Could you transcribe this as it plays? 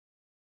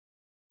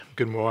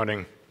Good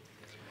morning.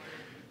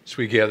 As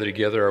we gather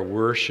together, our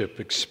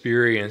worship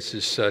experience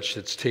is such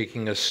that's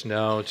taking us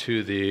now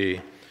to the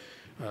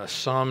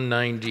Psalm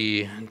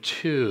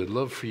 92. I'd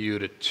love for you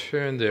to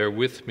turn there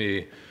with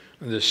me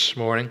this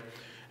morning.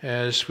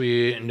 As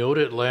we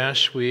noted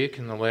last week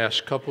and the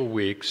last couple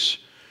weeks,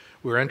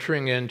 we're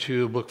entering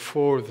into Book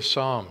 4 of the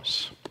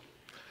Psalms.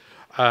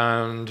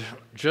 And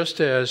just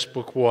as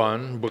Book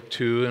 1, Book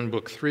 2, and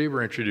Book 3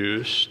 were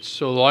introduced,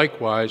 so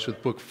likewise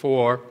with Book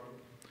 4,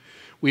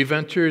 we've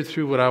entered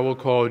through what I will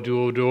call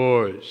dual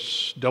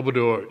doors, double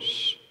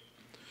doors.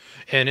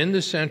 And in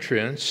this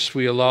entrance,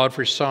 we allowed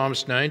for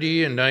Psalms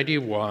 90 and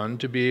 91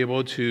 to be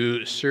able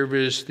to serve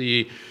as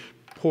the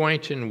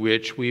point in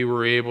which we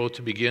were able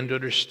to begin to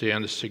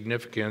understand the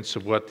significance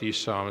of what these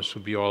Psalms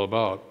would be all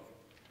about.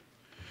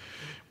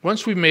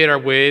 Once we've made our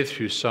way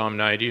through Psalm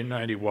 90 and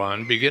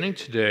 91, beginning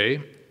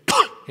today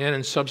and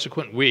in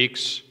subsequent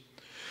weeks,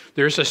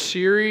 there's a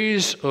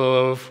series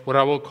of what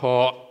I will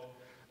call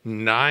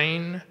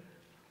 9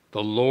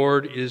 The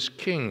Lord is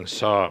King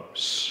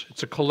Psalms.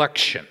 It's a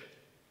collection.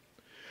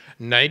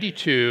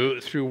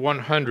 92 through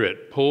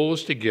 100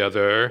 pulls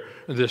together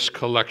this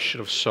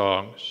collection of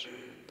songs.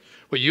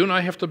 What you and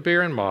I have to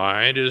bear in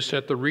mind is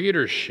that the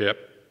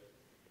readership,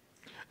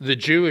 the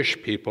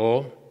Jewish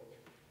people,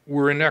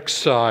 were in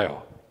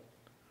exile.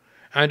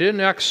 And in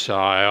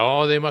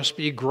exile, they must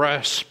be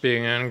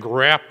grasping and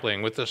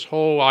grappling with this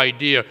whole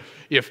idea.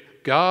 If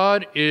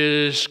God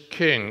is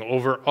king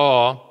over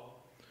all,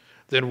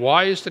 then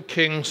why is the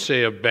king,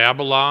 say, of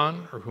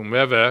Babylon or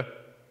whomever,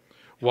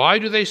 why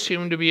do they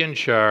seem to be in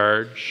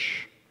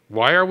charge?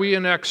 Why are we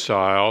in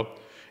exile?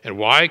 And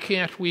why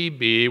can't we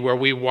be where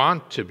we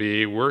want to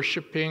be,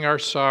 worshiping our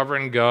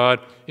sovereign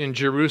God in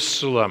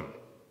Jerusalem?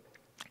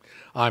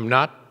 I'm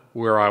not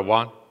where I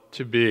want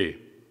to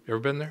be. Ever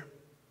been there?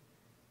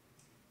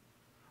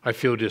 I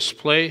feel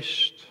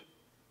displaced.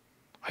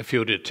 I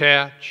feel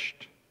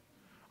detached.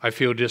 I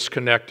feel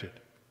disconnected.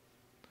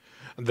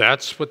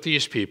 That's what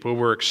these people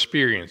were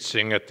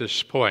experiencing at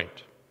this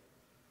point.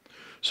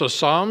 So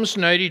Psalms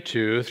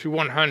 92 through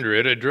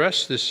 100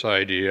 address this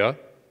idea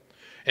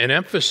and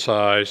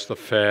emphasize the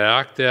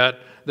fact that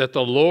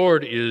the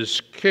Lord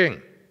is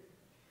king.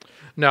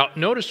 Now,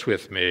 notice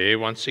with me,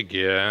 once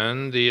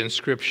again, the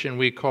inscription.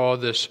 We call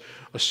this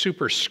a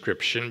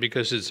superscription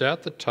because it's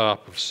at the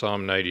top of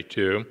Psalm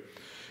 92.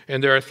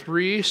 And there are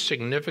 3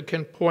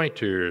 significant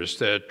pointers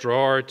that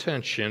draw our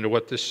attention to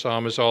what this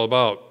psalm is all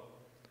about.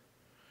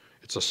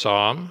 It's a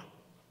psalm,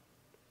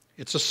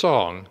 it's a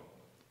song,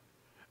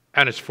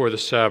 and it's for the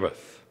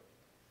Sabbath.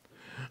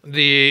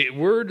 The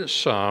word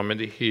psalm in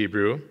the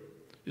Hebrew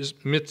is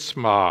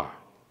mitzvah.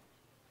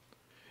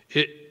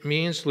 It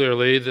means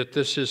literally that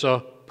this is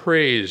a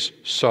praise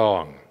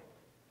song,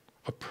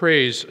 a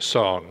praise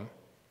song.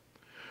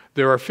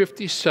 There are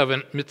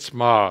 57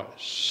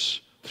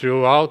 mitzvahs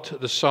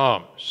throughout the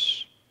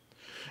Psalms.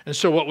 And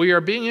so what we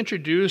are being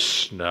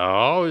introduced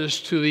now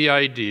is to the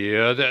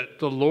idea that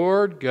the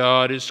Lord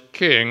God is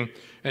king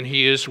and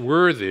he is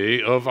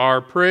worthy of our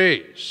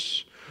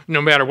praise.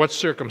 No matter what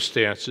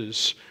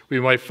circumstances we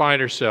might find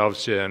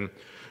ourselves in,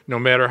 no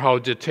matter how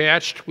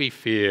detached we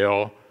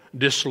feel,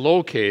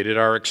 dislocated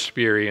our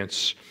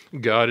experience,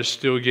 God is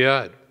still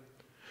God.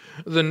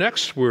 The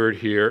next word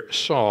here,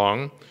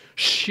 song,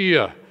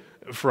 shia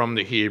from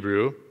the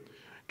Hebrew,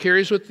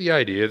 carries with the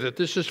idea that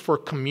this is for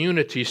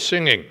community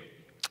singing.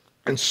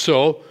 And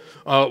so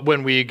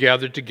when we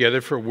gather together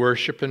for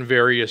worship and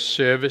various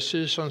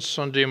services on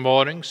Sunday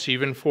mornings,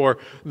 even for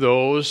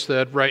those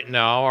that right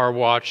now are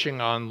watching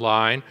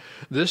online,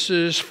 this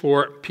is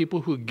for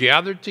people who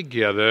gather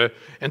together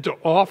and to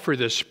offer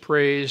this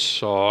praise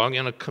song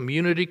in a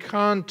community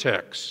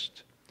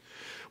context.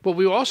 What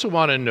we also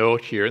want to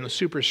note here in the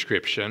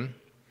superscription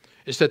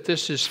is that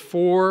this is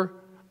for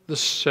the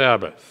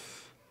Sabbath.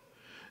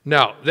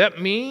 Now,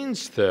 that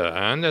means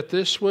then that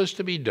this was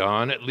to be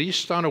done at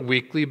least on a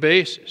weekly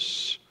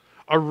basis,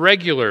 a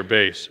regular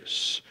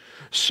basis.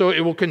 So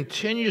it will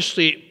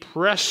continuously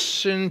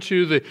press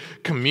into the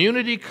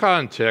community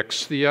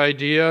context the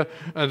idea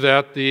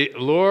that the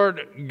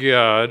Lord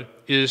God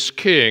is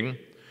king,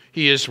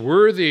 he is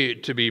worthy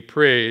to be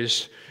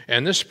praised,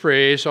 and this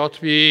praise ought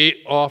to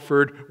be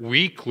offered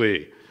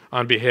weekly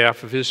on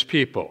behalf of his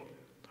people.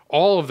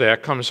 All of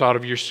that comes out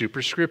of your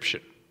superscription.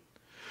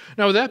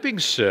 Now, with that being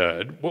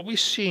said, what we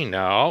see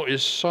now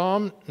is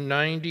Psalm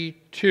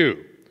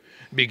 92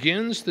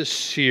 begins the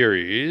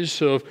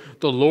series of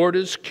the Lord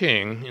is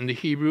King, in the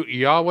Hebrew,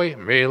 Yahweh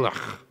Melech.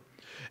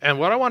 And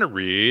what I want to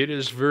read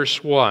is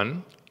verse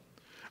 1.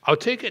 I'll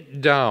take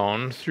it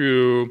down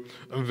through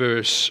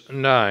verse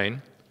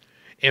 9,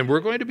 and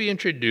we're going to be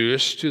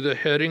introduced to the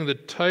heading, the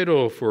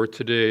title for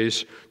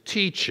today's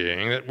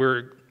teaching that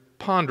we're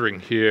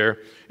pondering here.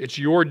 It's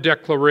Your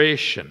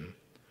Declaration.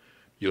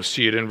 You'll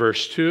see it in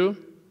verse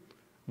 2.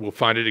 We'll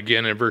find it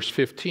again in verse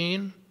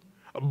 15.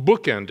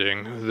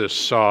 Bookending this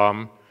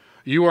psalm,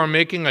 you are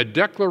making a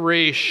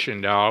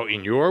declaration now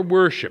in your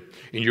worship,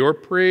 in your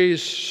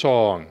praise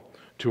song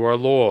to our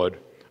Lord.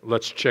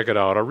 Let's check it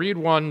out. I'll read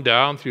 1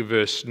 down through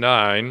verse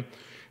 9,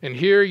 And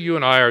here you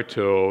and I are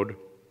told,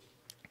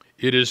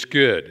 it is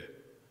good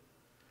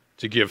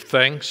to give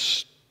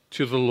thanks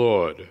to the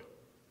Lord,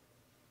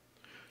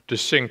 to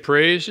sing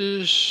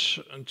praises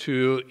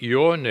to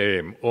your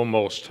name, O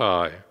Most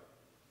High,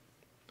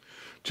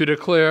 to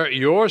declare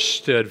your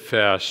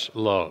steadfast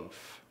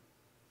love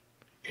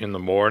in the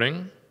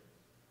morning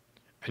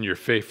and your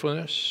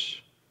faithfulness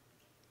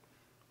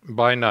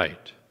by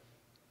night,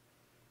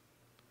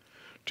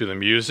 to the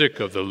music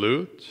of the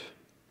lute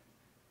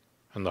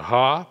and the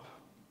harp,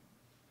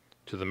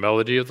 to the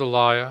melody of the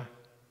lyre.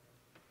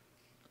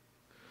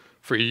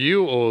 For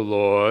you, O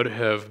Lord,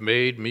 have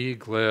made me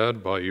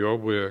glad by your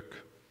work.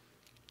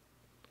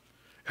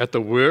 At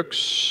the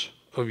works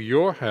of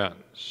your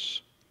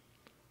hands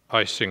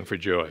I sing for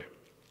joy.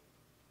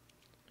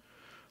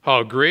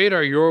 How great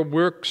are your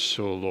works,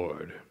 O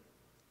Lord!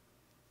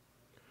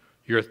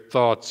 Your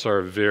thoughts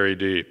are very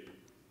deep.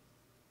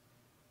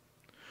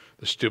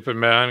 The stupid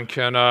man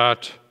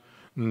cannot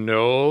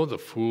know, the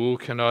fool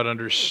cannot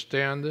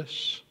understand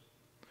this,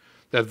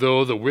 that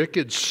though the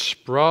wicked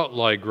sprout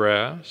like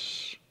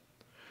grass,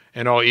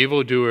 and all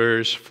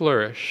evildoers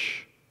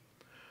flourish,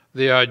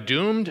 they are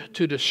doomed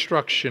to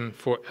destruction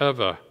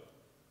forever.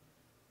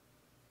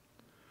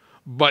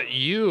 But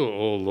you,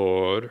 O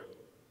Lord,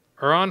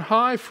 are on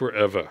high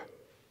forever.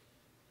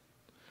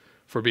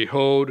 For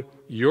behold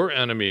your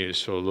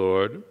enemies, O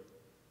Lord,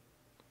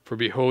 for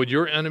behold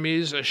your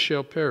enemies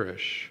shall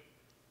perish.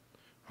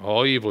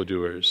 All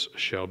evildoers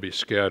shall be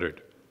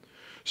scattered.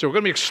 So we're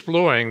going to be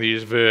exploring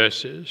these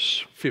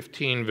verses,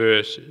 15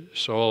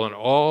 verses, all in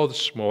all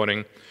this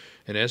morning.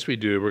 And as we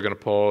do, we're going to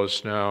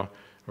pause now.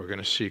 We're going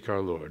to seek our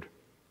Lord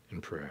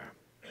in prayer.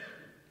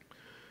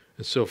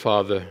 And so,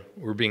 Father,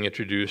 we're being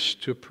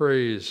introduced to a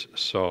praise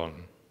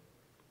song.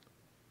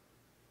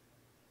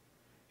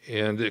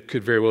 And it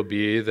could very well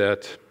be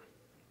that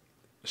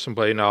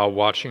somebody now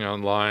watching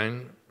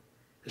online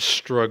is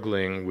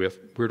struggling with,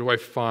 where do I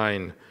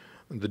find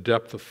the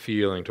depth of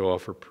feeling to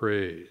offer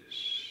praise?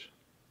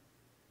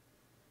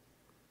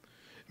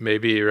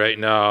 Maybe right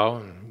now,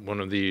 in one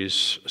of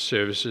these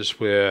services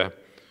where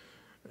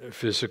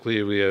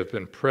physically we have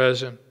been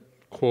present,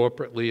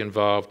 corporately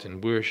involved in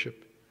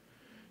worship,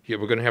 yet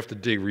we're going to have to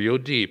dig real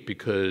deep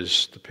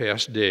because the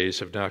past days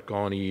have not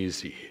gone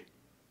easy.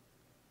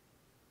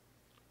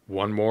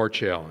 One more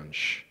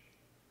challenge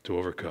to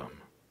overcome.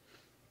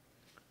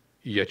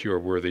 Yet you are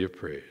worthy of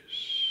praise.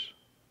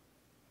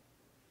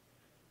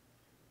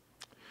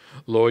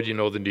 Lord, you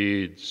know the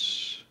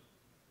needs,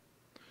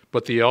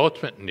 but the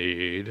ultimate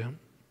need,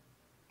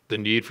 the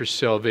need for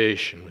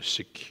salvation, was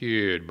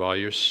secured by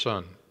your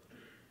Son,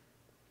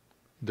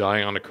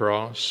 dying on the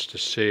cross to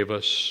save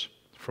us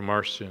from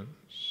our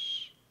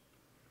sins.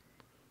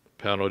 The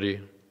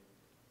penalty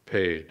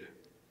paid.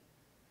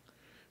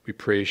 We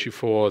praise you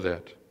for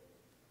that.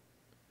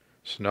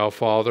 So now,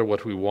 Father,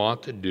 what we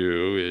want to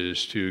do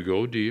is to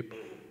go deep,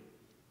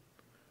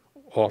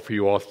 offer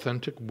you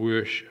authentic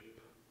worship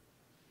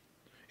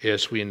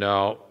as we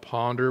now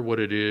ponder what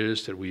it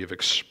is that we have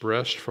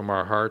expressed from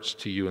our hearts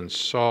to you in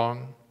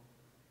song,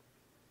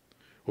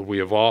 what we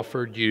have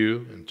offered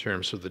you in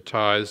terms of the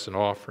tithes and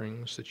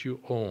offerings that you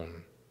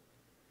own.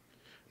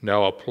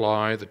 Now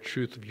apply the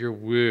truth of your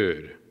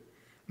word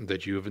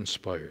that you have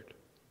inspired.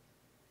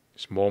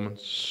 These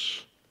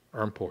moments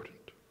are important.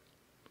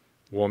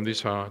 Warm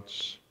these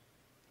hearts,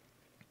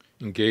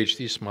 engage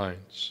these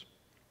minds,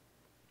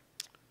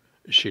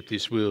 shape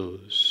these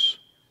wills.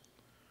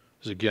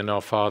 As again now,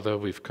 Father,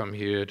 we've come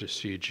here to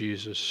see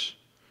Jesus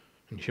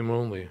and him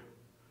only.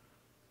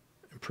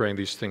 And praying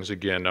these things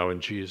again now in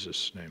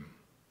Jesus' name.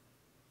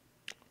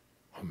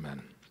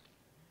 Amen.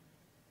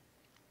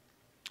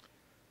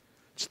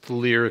 It's the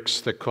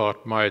lyrics that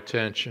caught my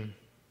attention.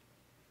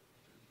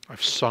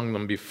 I've sung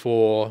them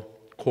before,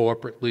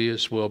 corporately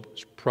as well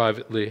as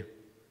privately.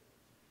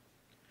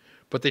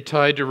 But they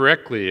tie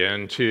directly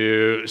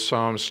into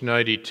Psalms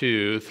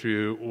 92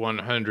 through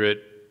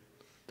 100,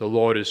 the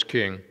Lord is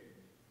King.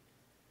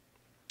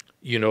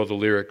 You know the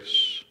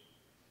lyrics.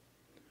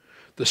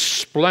 The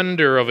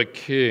splendor of a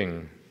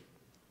king,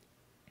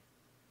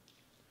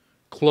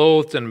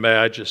 clothed in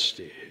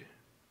majesty.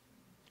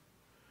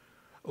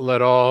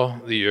 Let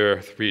all the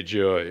earth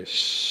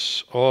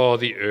rejoice, all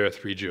the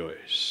earth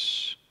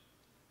rejoice.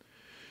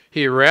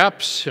 He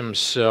wraps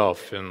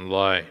himself in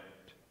light.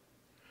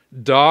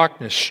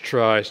 Darkness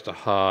tries to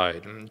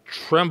hide and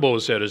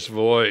trembles at his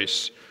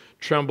voice,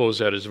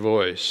 trembles at his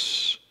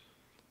voice.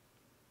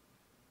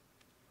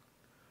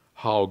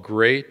 How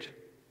great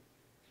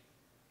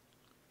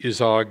is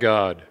our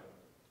God.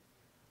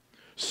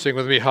 Sing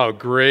with me, how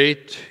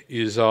great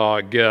is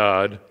our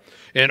God.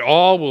 And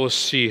all will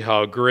see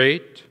how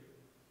great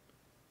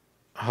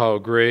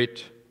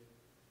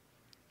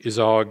is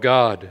our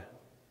God.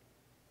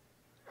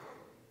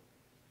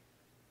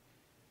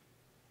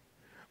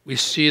 We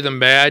see the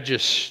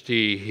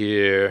majesty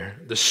here,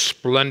 the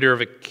splendor of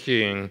a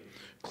king,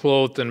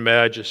 clothed in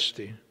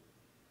majesty,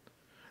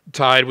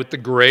 tied with the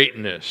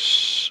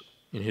greatness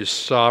in his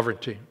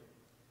sovereignty.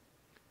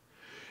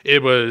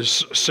 It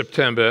was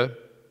September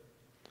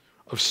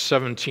of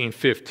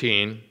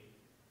 1715.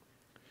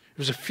 It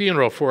was a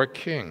funeral for a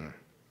king,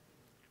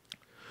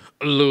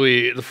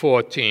 Louis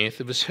XIV.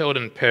 It was held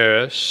in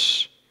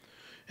Paris.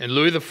 And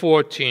Louis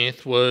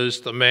XIV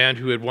was the man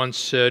who had once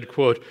said,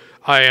 quote,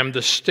 "I am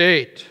the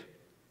state."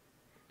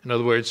 In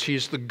other words,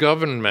 he's the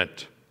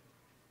government.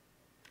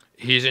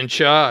 He's in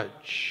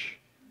charge.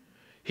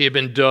 He had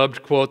been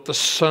dubbed, quote, the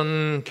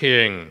Sun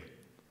King,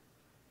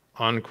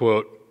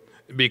 unquote,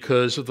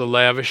 because of the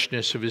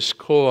lavishness of his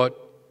court.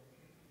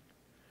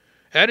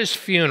 At his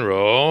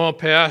funeral, a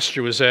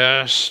pastor was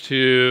asked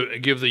to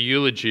give the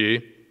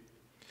eulogy.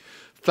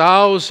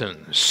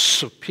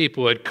 Thousands of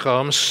people had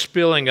come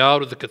spilling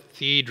out of the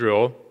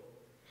cathedral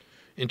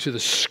into the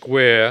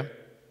square.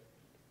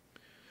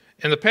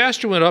 And the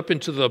pastor went up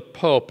into the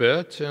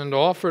pulpit and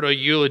offered a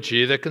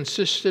eulogy that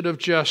consisted of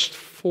just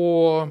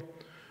 4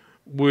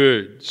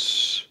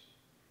 words.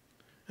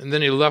 And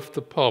then he left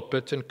the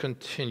pulpit and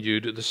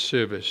continued the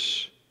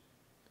service.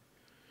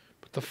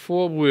 But the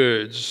 4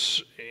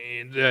 words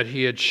that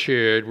he had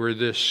shared were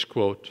this,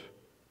 quote,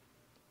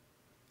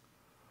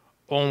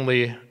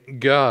 "Only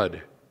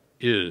God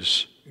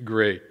is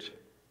great,"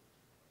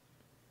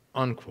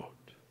 unquote.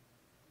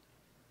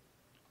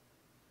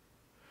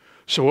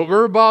 So what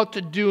we're about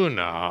to do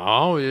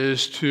now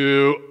is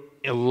to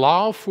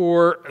allow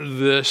for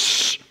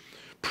this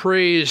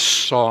praise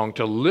song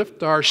to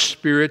lift our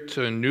spirit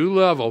to a new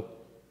level,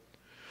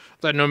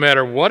 that no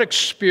matter what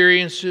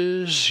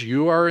experiences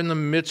you are in the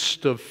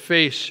midst of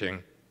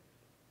facing,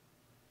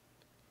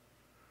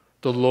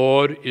 the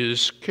Lord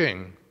is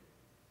King.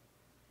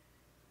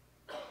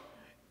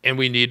 And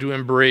we need to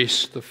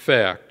embrace the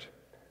fact,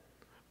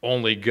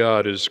 only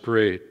God is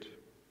great.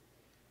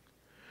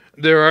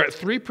 There are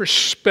 3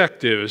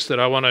 perspectives that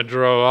I want to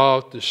draw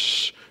out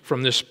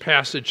from this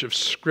passage of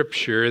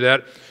Scripture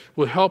that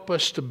will help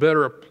us to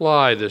better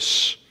apply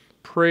this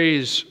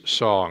praise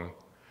song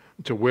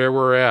to where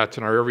we're at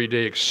in our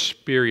everyday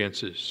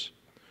experiences.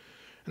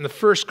 And the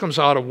first comes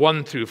out of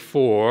 1 through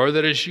 4,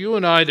 that as you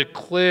and I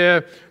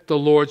declare the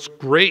Lord's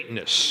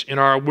greatness in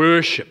our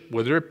worship,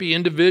 whether it be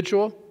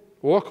individual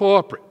or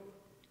corporate,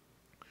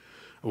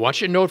 I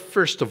want you to note,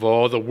 first of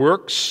all, the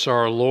works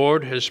our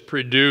Lord has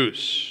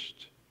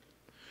produced.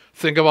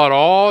 Think about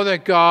all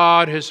that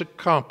God has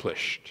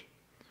accomplished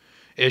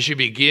as you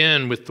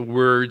begin with the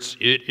words,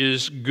 "It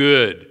is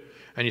good."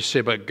 And you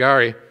say, "But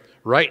Gary,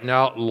 right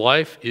now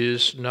life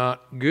is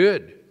not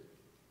good."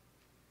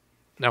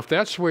 Now, if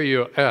that's where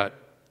you're at,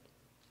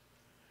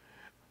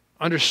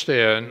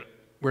 understand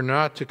we're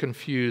not to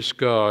confuse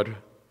God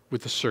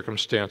with the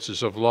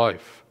circumstances of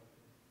life.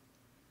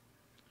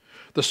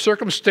 The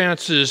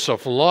circumstances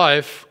of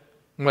life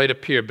might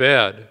appear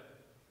bad,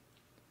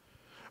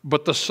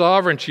 but the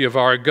sovereignty of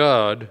our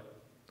God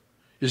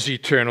is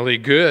eternally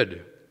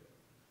good.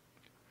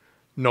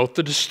 Note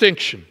the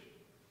distinction.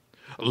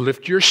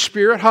 Lift your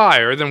spirit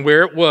higher than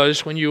where it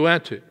was when you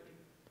entered.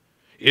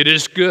 It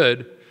is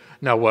good.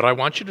 Now, what I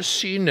want you to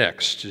see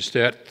next is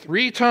that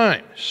 3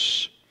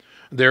 times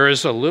there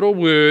is a little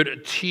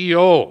word,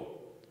 to,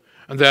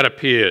 that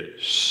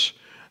appears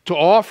to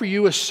offer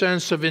you a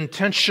sense of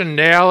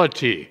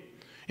intentionality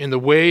in the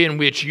way in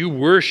which you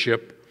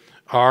worship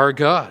our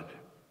God.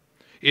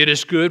 It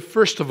is good,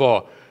 first of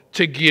all,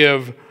 to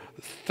give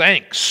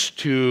thanks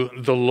to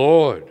the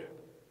Lord.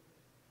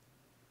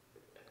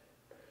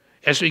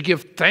 As we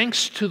give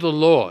thanks to the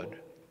Lord,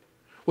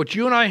 what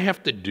you and I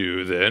have to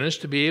do then is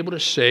to be able to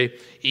say,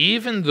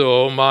 even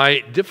though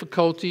my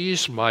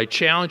difficulties, my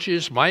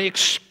challenges, my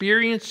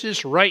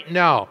experiences right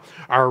now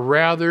are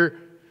rather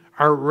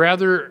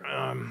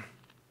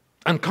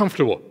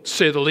uncomfortable, to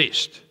say the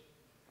least.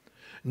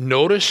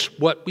 Notice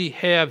what we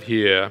have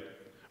here.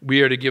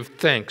 We are to give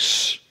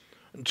thanks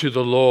to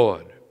the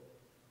Lord.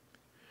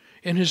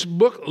 In his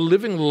book,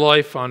 Living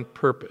Life on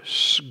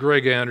Purpose,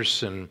 Greg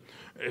Anderson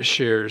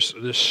shares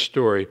this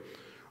story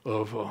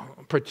of a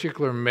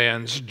particular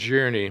man's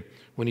journey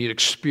when he had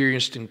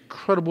experienced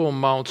incredible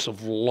amounts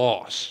of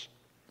loss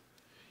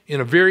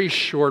in a very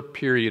short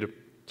period of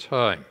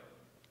time.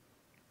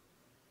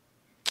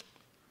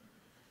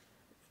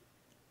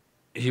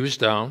 He was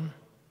down.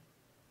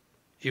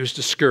 He was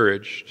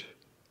discouraged.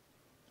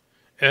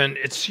 And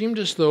it seemed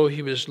as though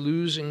he was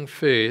losing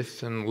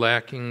faith and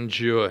lacking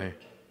joy.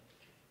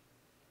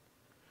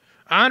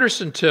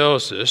 Anderson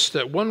tells us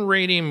that one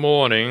rainy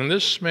morning,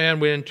 this man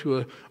went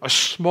into a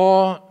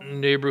small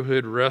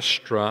neighborhood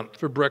restaurant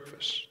for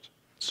breakfast.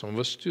 Some of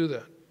us do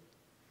that.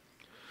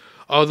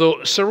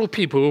 Although several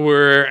people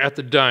were at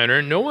the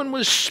diner, no one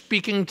was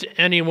speaking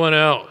to anyone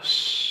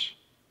else.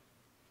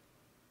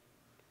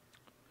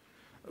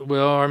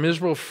 Well, our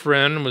miserable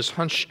friend was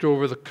hunched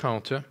over the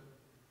counter,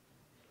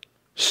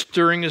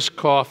 stirring his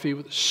coffee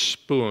with a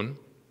spoon.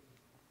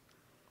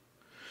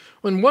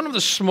 In one of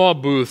the small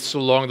booths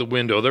along the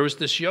window, there was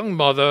this young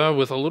mother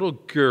with a little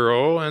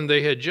girl, and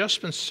they had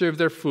just been served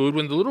their food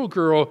when the little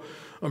girl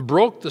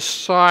broke the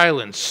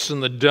silence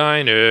in the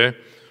diner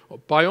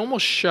by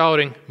almost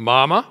shouting,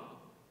 "Mama,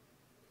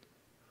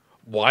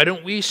 why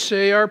don't we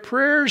say our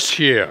prayers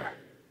here?"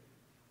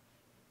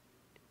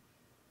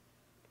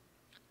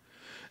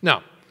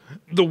 Now,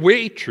 the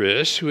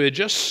waitress who had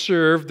just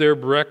served their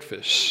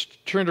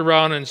breakfast turned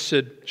around and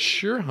said,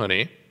 "Sure,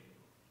 honey,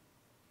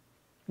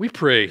 we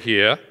pray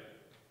here.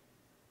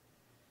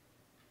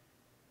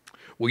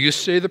 Will you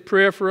say the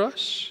prayer for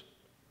us?"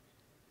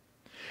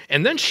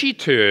 And then she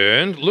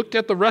turned, looked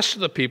at the rest of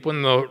the people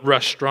in the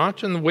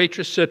restaurant, and the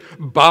waitress said,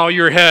 "Bow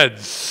your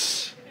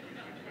heads."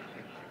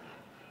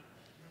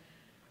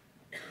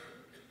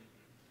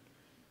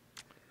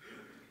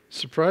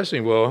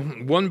 Surprisingly, well,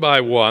 one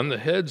by one, the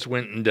heads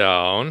went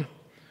down,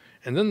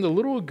 and then the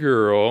little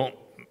girl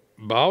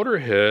bowed her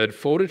head,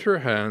 folded her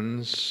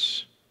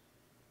hands,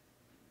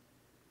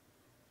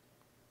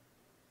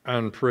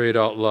 and prayed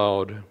out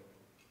loud,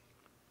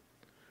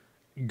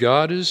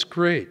 "God is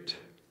great.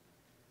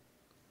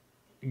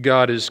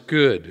 God is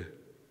good.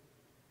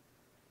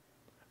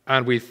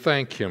 And we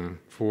thank Him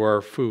for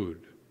our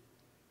food.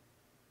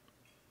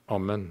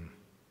 Amen."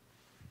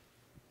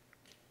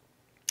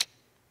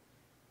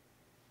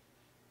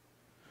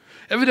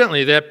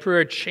 Evidently, that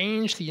prayer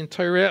changed the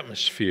entire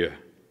atmosphere.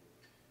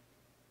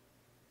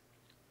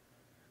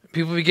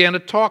 People began to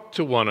talk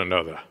to one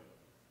another.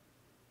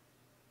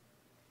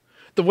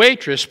 The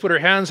waitress put her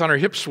hands on her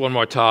hips one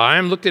more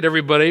time, looked at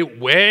everybody,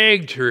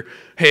 wagged her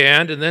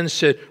hand, and then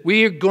said,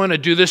 "We are going to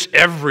do this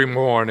every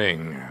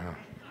morning."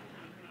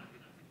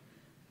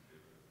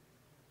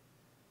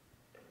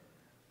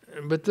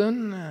 But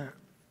then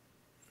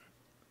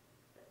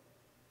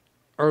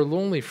our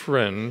lonely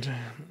friend,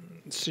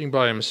 sitting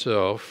by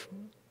himself,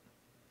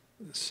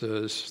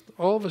 says,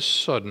 "All of a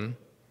sudden,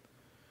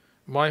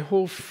 my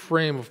whole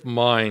frame of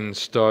mind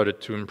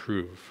started to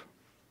improve.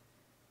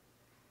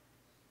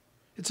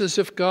 It's as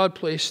if God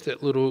placed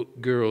that little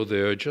girl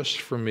there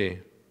just for me.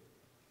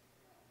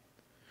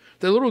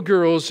 The little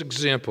girl's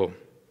example.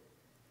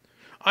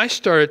 I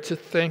started to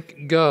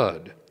thank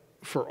God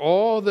for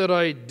all that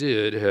I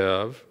did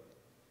have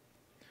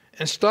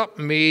and stopped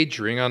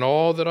majoring on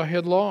all that I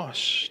had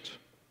lost.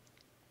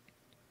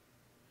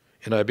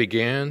 And I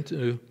began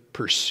to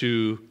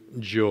pursue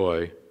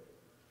joy,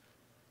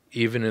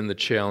 even in the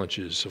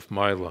challenges of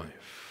my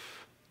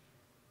life."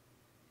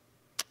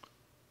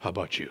 How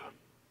about you?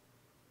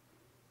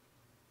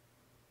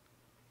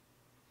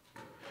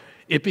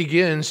 It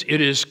begins, "It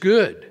is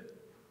good,"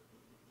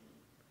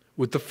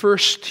 with the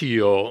first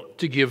teal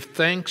to give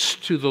thanks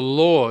to the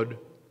Lord,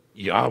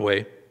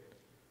 Yahweh.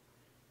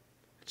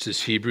 It's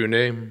His Hebrew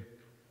name.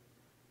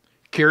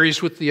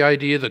 Carries with the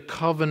idea the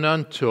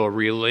covenantal,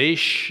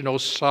 relational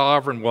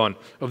sovereign one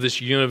of this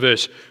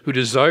universe who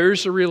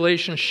desires a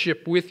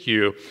relationship with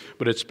you,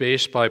 but it's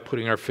based by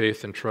putting our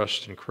faith and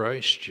trust in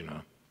Christ, you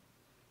know.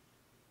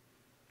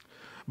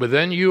 But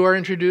then you are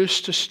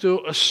introduced to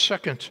still a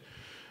second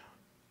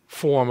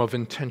form of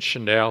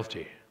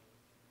intentionality.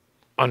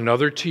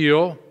 Another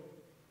teal,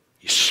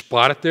 you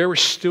spot it there, we're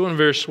still in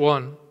verse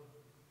 1.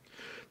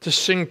 To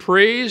sing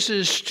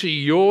praises to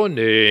your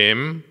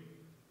name,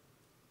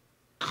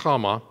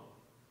 comma,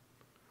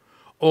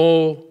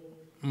 O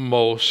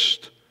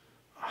Most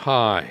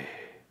High.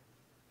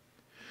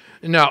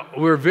 Now,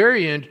 we're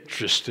very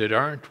interested,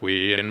 aren't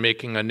we, in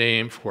making a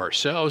name for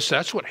ourselves.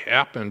 That's what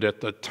happened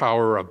at the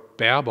Tower of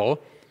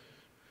Babel.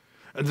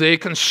 They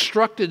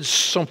constructed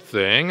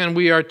something, and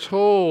we are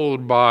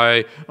told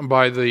by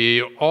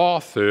the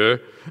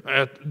author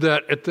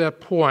that at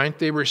that point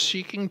they were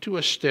seeking to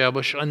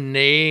establish a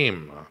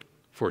name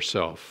for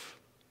self,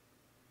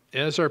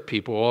 as are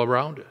people all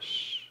around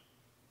us.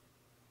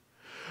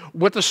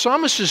 What the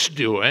psalmist is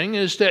doing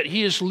is that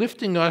he is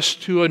lifting us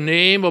to a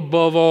name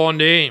above all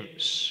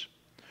names,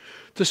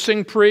 to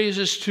sing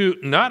praises to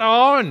not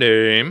our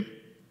name,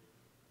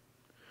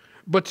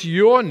 but to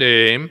your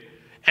name,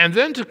 and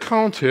then to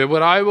counter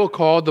what I will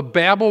call the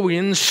Babel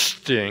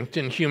instinct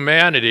in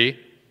humanity,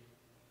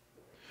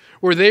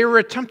 where they were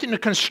attempting to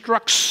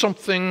construct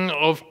something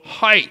of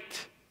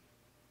height.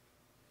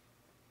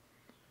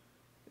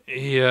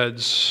 He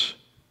adds,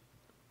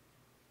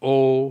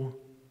 O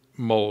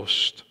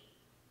Most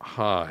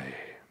High.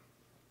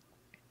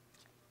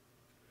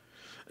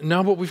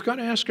 Now, what we've got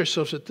to ask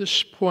ourselves at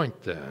this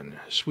point, then,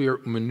 as we are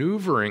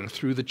maneuvering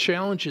through the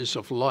challenges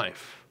of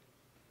life,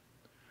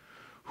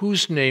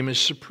 whose name is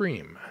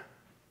supreme?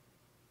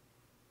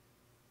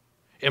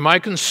 Am I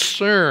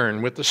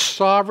concerned with the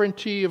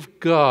sovereignty of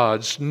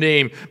God's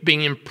name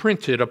being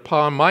imprinted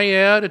upon my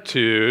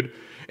attitude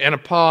and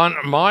upon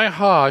my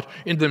heart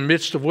in the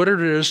midst of what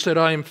it is that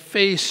I am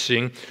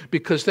facing,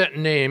 because that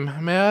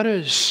name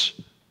matters?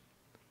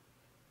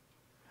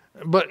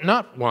 But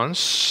not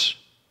once,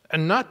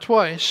 and not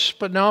twice,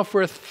 but now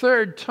for a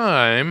third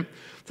time,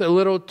 the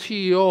little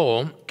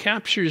T.O.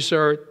 captures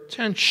our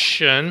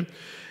attention,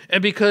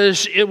 and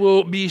because it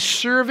will be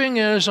serving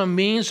as a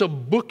means of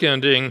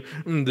bookending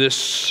this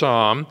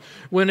psalm,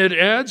 when it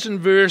adds in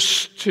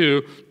verse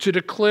 2, to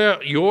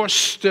declare your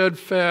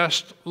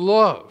steadfast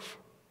love.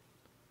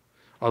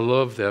 I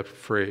love that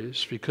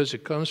phrase because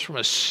it comes from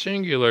a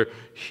singular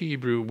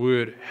Hebrew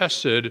word,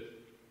 hesed,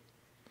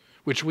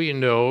 which we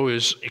know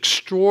is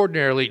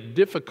extraordinarily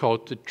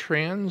difficult to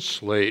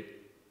translate,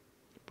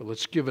 but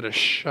let's give it a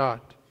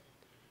shot.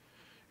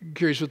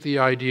 carries with the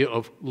idea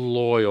of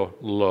loyal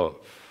love,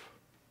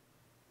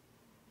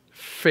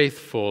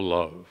 faithful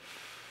love,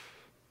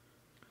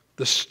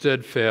 the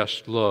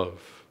steadfast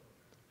love.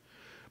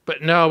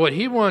 But now what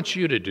he wants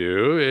you to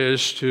do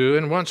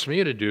and wants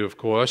me to do, of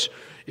course,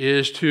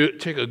 is to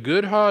take a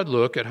good hard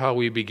look at how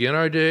we begin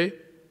our day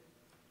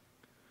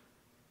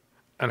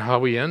and how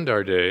we end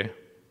our day.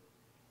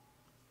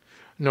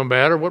 No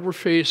matter what we're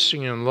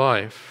facing in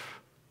life,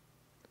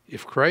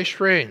 if Christ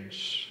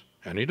reigns,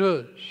 and he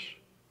does,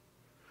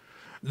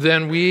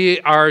 then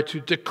we are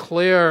to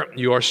declare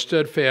your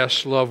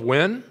steadfast love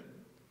when?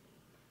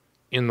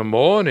 In the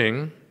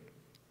morning,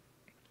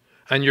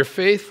 and your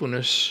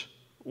faithfulness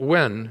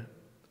when?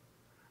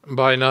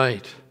 By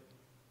night.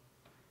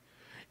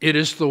 It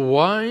is the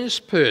wise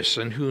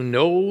person who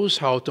knows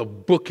how to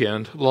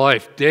bookend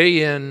life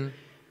day in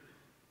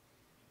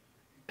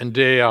and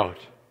day out.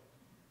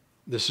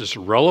 This is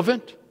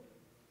relevant.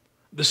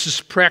 This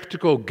is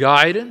practical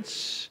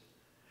guidance.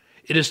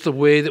 It is the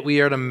way that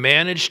we are to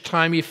manage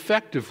time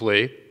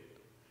effectively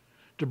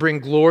to bring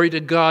glory to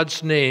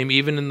God's name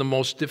even in the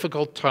most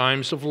difficult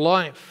times of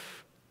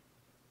life.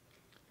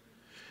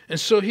 And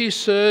so he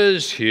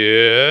says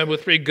here,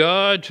 with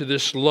regard to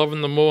this love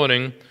in the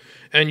morning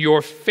and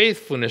your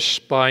faithfulness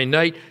by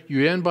night,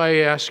 you end by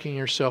asking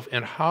yourself,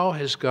 and how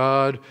has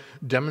God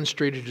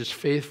demonstrated his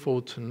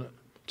faithfulness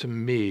to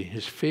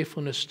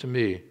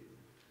me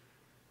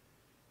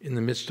in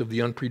the midst of the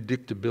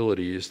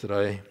unpredictabilities that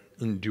I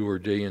endure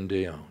day in,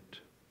 day out?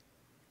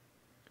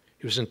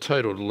 It was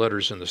entitled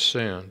Letters in the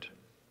Sand.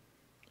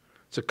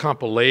 It's a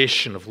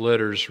compilation of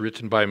letters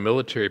written by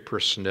military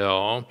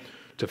personnel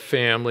to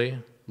family,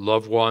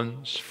 loved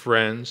ones,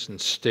 friends, and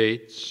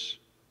states.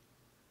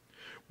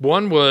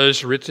 One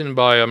was written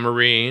by a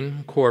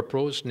Marine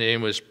corporal. His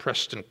name was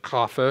Preston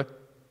Coffer.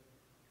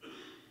 He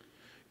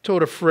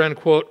told a friend,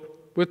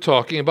 quote, "We're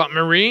talking about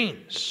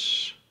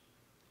Marines.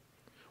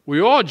 We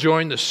all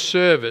joined the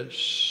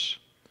service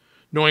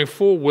knowing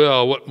full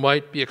well what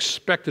might be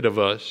expected of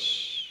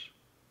us."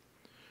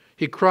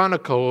 He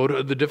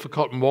chronicled the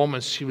difficult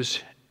moments he was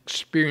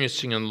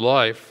experiencing in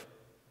life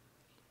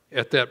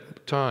at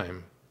that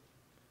time.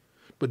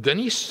 But then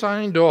he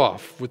signed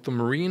off with the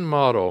Marine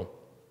motto,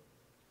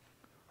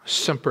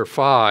 Semper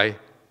Fi,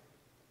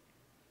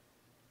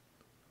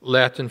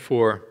 Latin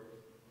for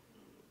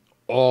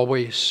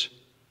always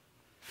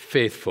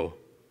faithful.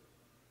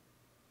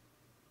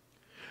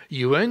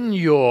 You end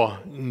your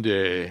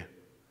day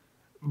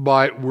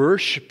by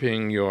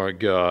worshiping your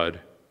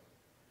God.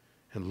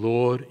 And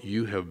Lord,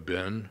 you have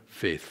been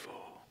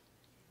faithful.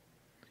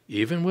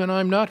 Even when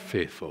I'm not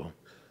faithful,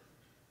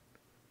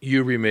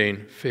 you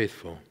remain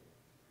faithful.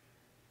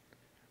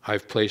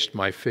 I've placed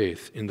my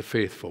faith in the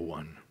faithful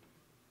one.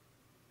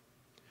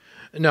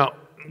 Now,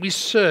 we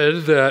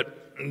said that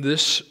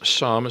this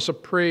psalm is a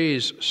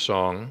praise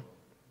song.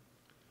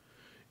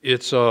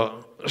 It's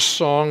a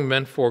song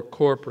meant for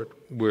corporate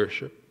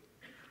worship,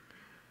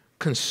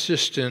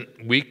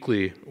 consistent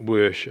weekly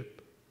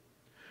worship.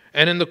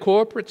 And in the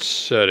corporate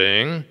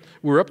setting,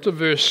 we're up to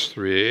verse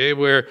 3,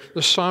 where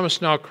the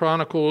psalmist now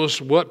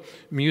chronicles what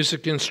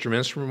music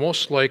instruments were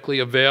most likely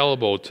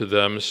available to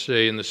them,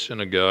 say in the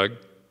synagogue.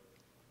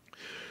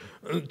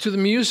 To the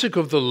music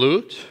of the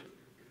lute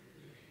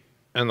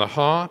and the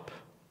harp,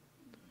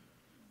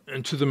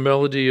 and to the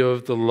melody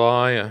of the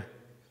lyre,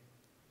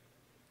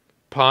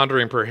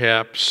 pondering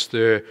perhaps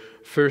the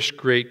first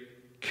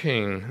great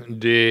king,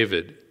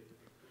 David,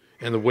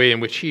 and the way in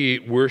which he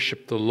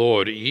worshiped the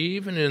Lord,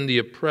 even in the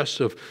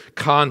oppressive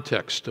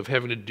context of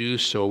having to do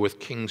so with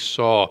King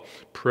Saul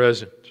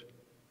present.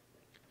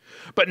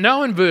 But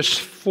now in verse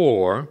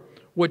 4,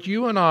 what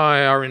you and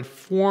I are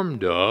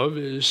informed of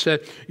is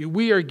that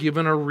we are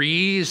given a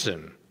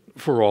reason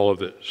for all of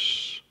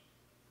this.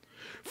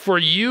 For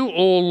you,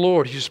 O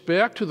Lord, he's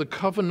back to the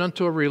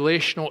covenantal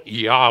relational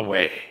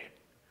Yahweh.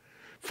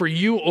 For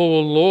you, O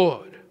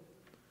Lord,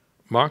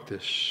 mark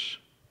this,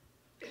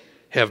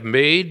 have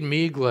made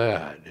me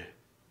glad,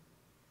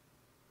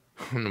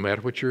 no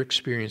matter what you're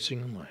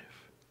experiencing in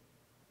life.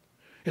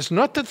 It's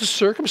not that the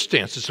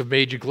circumstances have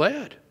made you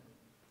glad.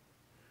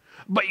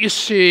 But you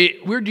see,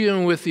 we're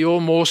dealing with the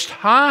Most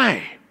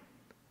High.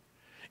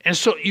 And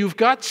so you've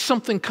got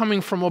something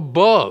coming from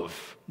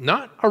above,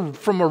 not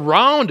from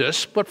around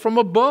us, but from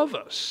above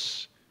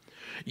us.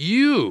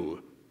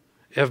 You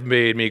have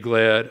made me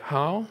glad.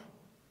 How?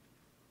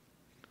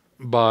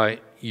 By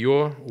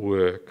your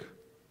work.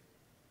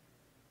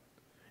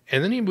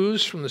 And then he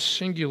moves from the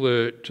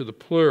singular to the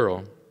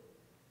plural,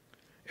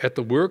 at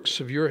the works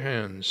of your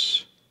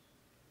hands.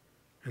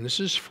 And this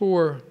is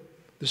for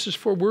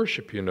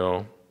worship, you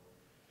know.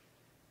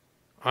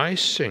 I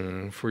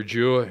sing for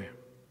joy.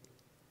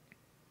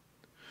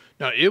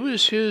 Now, it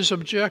was his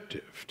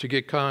objective to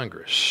get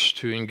Congress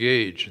to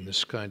engage in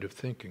this kind of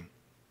thinking.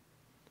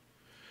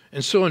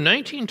 And so in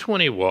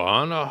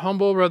 1921, a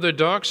humble, rather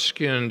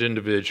dark-skinned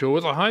individual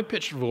with a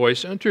high-pitched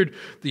voice entered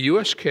the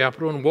U.S.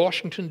 Capitol in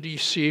Washington,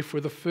 D.C. for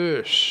the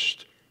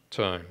first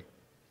time,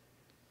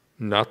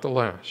 not the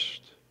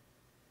last.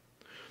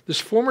 This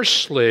former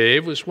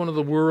slave was one of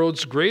the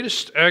world's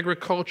greatest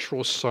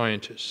agricultural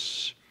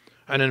scientists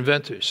and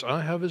inventors.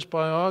 I have his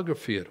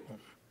biography at home.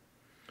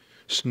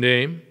 His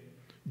name,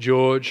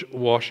 George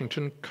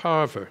Washington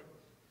Carver.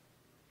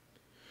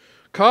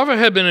 Carver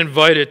had been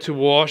invited to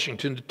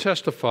Washington to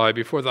testify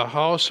before the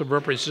House of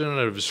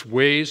Representatives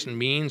Ways and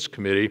Means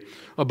Committee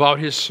about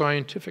his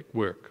scientific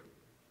work.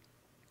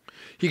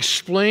 He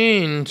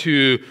explained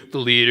to the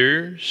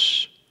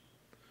leaders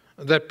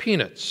that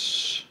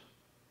peanuts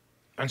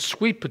and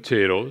sweet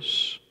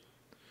potatoes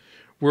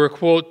were,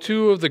 quote,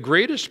 two of the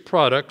greatest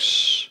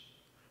products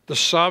the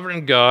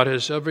sovereign God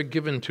has ever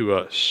given to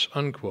us,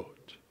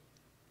 unquote.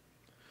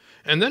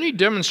 And then he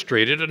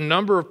demonstrated a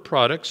number of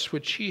products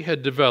which he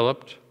had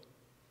developed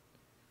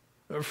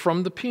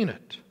from the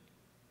peanut.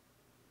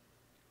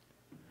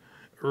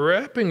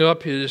 Wrapping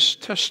up his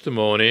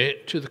testimony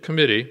to the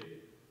committee,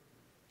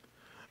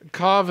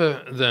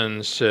 Carver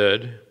then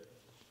said,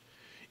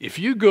 if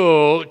you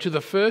go to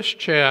the first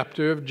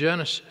chapter of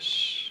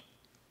Genesis,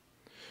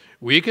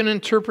 we can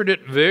interpret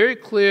it very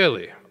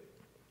clearly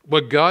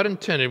what God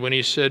intended when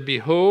he said,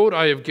 behold,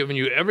 I have given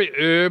you every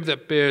herb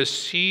that bears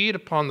seed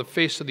upon the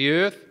face of the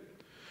earth,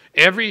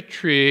 every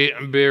tree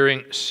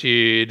bearing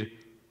seed.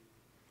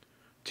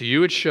 To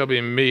you it shall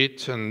be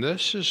meat, and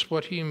this is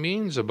what he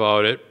means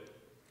about it.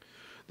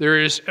 There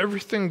is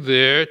everything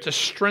there to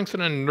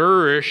strengthen and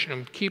nourish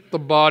and keep the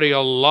body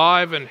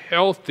alive and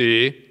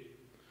healthy.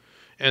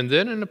 And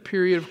then in a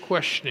period of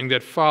questioning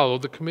that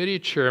followed, the committee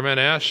chairman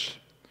asked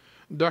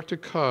Dr.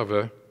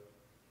 Carver,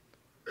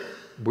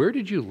 where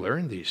did you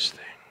learn these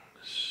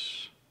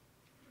things?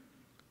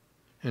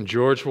 And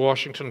George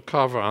Washington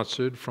Carver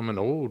answered, from an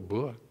old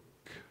book.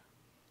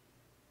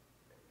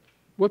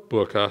 What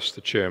book? Asked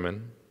the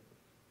chairman.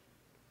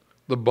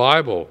 The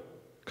Bible,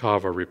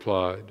 Carver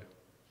replied.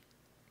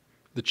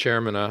 The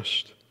chairman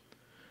asked,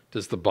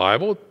 does the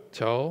Bible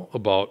tell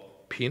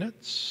about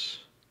peanuts?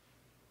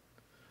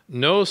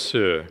 No,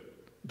 sir,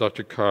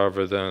 Dr.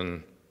 Carver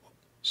then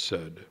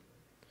said,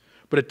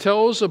 but it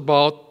tells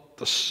about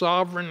the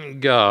sovereign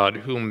God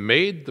who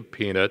made the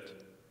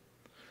peanut.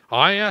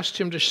 I asked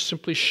him to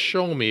simply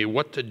show me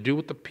what to do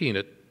with the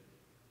peanut,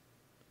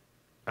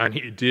 and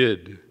he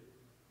did.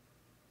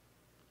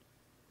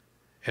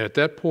 And at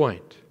that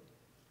point,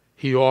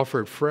 he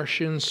offered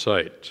fresh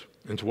insight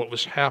into what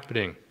was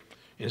happening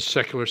in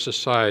secular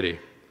society,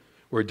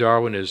 where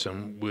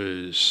Darwinism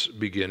was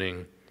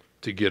beginning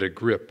to get a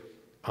grip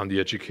on the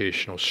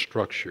educational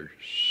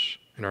structures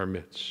in our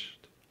midst.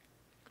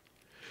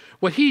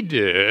 What he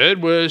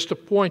did was to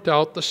point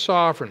out the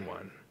sovereign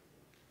one,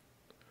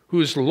 who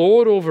is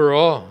Lord over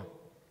all.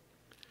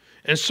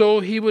 And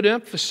so he would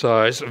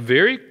emphasize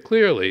very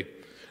clearly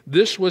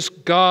this was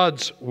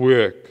God's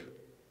work.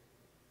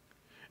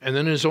 And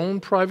then his own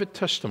private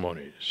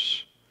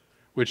testimonies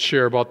would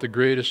share about the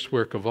greatest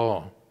work of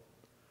all,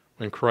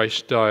 when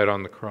Christ died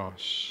on the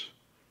cross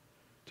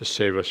to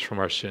save us from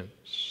our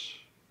sins.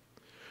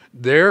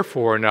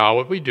 Therefore, now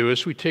what we do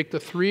is we take the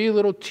three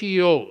little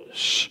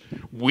TOs,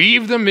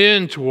 weave them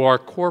into our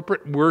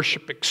corporate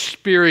worship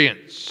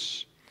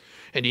experience.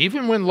 And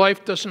even when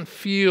life doesn't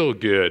feel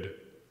good,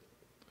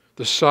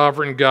 the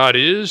sovereign God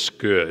is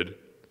good,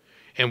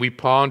 and we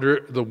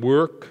ponder the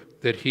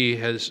work that he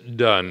has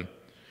done.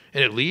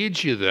 And it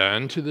leads you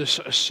then to this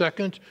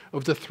second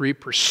of the three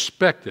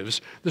perspectives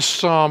the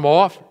psalm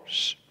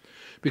offers.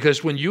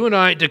 Because when you and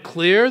I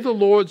declare the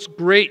Lord's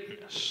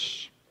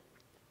greatness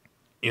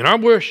in our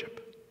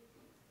worship,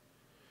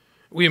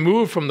 we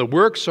move from the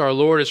works our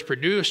Lord has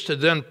produced to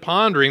then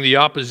pondering the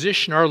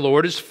opposition our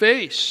Lord has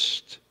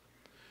faced.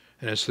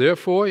 And it's there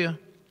for you,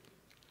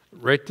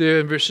 right there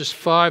in verses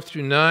 5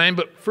 through 9.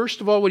 But first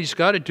of all, what he's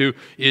got to do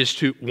is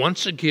to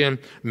once again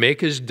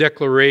make his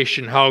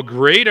declaration. How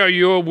great are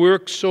your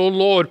works, O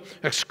Lord!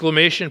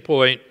 Exclamation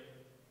point.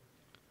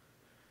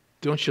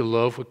 Don't you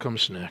love what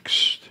comes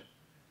next?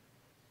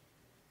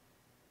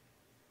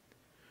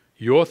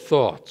 Your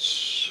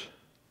thoughts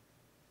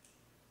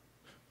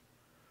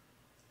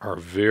are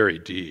very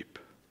deep.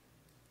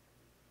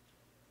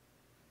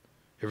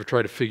 Ever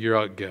try to figure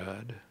out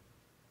God?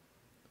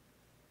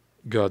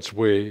 God's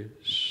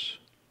ways,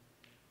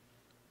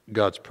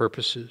 God's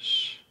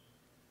purposes,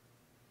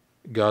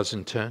 God's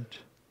intent?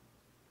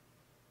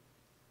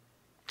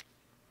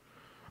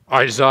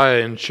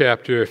 Isaiah in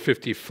chapter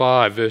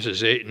 55,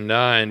 verses 8 and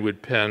 9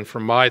 would pen,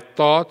 for my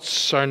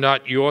thoughts are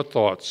not your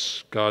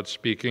thoughts, God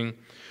speaking,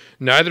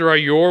 neither are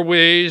your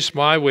ways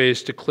my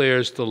ways,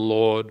 declares the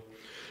Lord.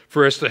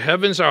 For as the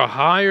heavens are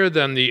higher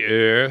than the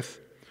earth,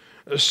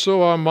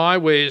 so are my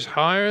ways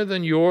higher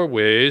than your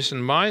ways,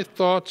 and my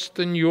thoughts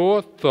than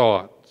your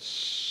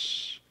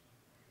thoughts.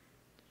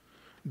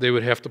 They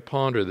would have to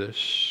ponder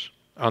this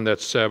on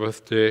that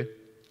Sabbath day,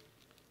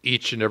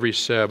 each and every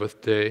Sabbath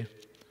day,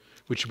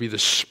 which would be the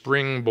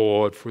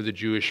springboard for the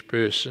Jewish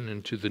person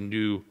into the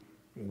new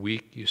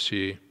week, you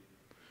see.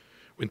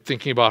 When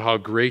thinking about how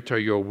great are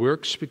your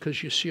works,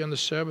 because you see on the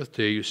Sabbath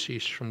day you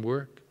cease from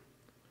work.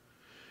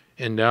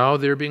 And now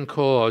they're being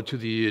called to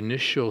the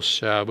initial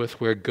Sabbath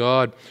where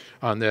God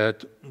on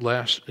that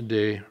last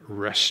day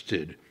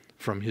rested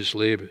from his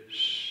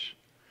labors.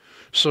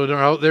 So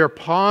now they're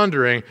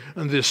pondering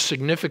the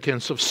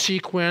significance of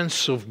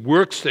sequence of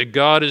works that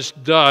God has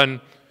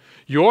done.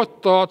 Your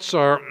thoughts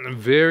are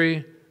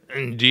very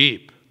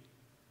deep,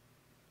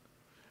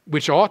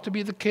 which ought to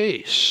be the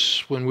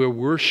case when we're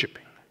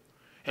worshiping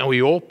and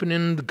we open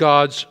in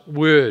God's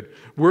Word.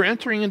 We're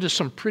entering into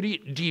some pretty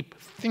deep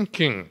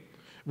thinking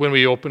when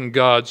we open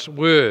God's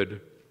Word.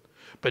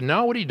 But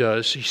now what he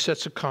does, he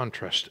sets a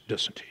contrast,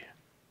 doesn't he?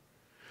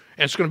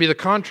 And it's going to be the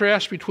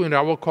contrast between what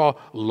I will call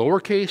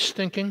lowercase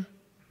thinking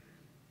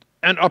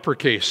and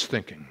uppercase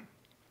thinking.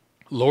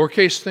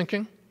 Lowercase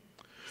thinking,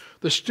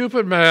 the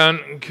stupid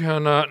man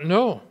cannot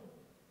know.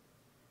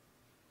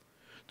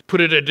 To put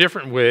it a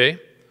different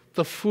way,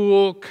 the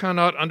fool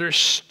cannot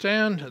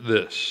understand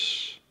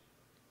this.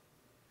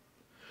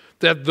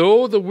 That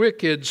though the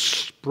wicked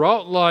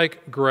sprout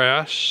like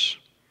grass,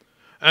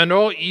 and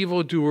all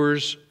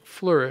evildoers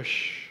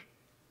flourish,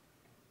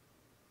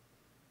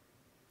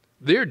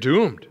 they're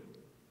doomed.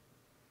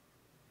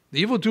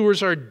 The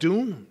evildoers are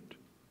doomed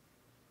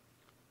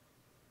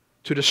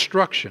to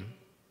destruction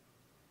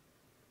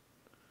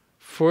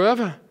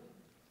forever.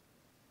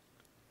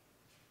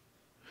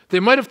 They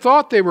might have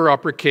thought they were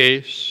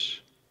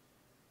uppercase.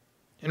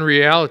 In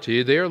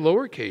reality, they are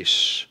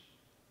lowercase.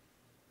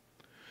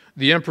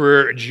 The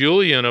Emperor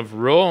Julian of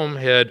Rome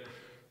had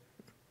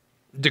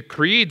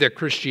decreed that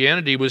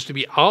Christianity was to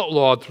be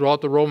outlawed throughout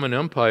the Roman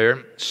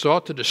Empire,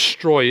 sought to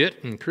destroy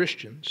it and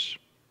Christians.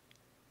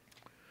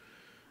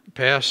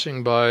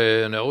 Passing by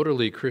an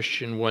elderly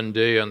Christian one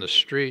day on the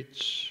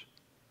streets,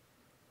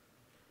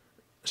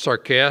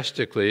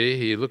 sarcastically,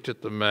 he looked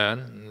at the man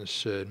and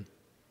said,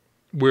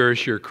 "Where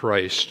is your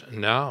Christ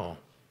now?"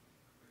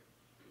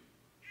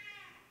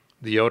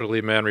 The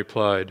elderly man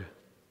replied,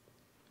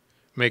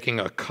 "Making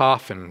a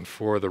coffin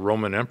for the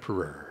Roman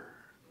emperor."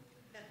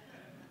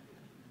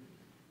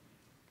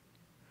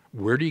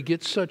 Where do you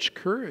get such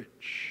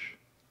courage?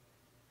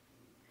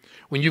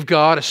 When you've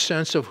got a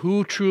sense of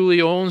who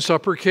truly owns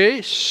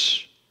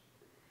uppercase,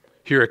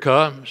 here it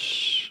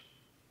comes.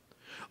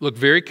 Look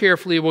very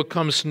carefully at what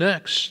comes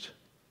next.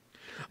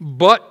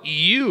 But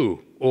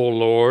you, O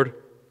Lord,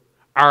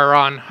 are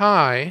on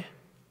high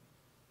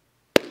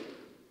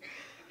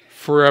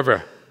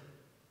forever.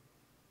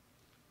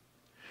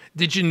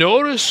 Did you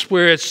notice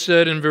where it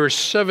said in verse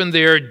 7,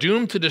 they are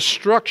doomed to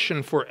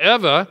destruction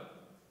forever?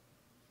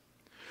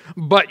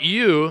 But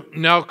you,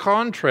 now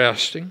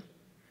contrasting,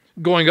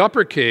 going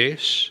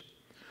uppercase,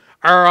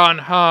 are on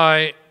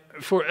high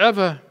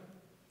forever.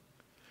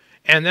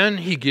 And then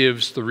he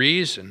gives the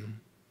reason.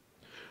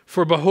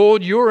 For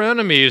behold your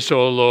enemies,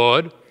 O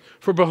Lord,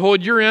 for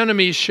behold your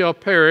enemies shall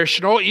perish,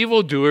 and all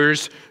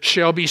evildoers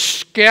shall be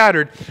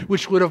scattered,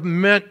 which would have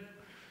meant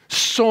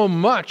so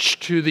much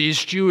to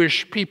these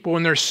Jewish people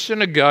in their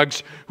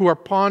synagogues who are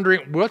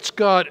pondering, what's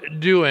God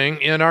doing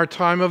in our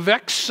time of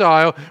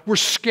exile? We're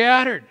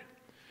scattered.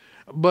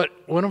 But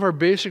one of our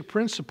basic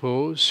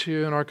principles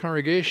here in our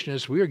congregation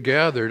is we are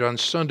gathered on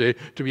Sunday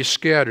to be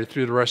scattered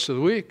through the rest of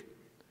the week,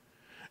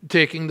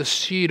 taking the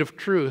seed of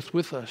truth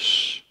with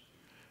us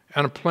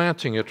and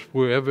planting it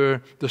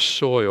wherever the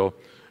soil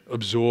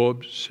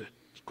absorbs it.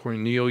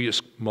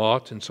 Cornelius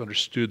Martins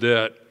understood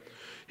that.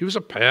 He was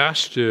a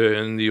pastor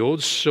in the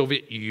old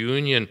Soviet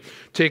Union,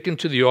 taken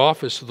to the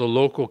office of the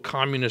local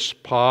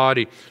Communist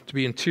Party to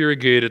be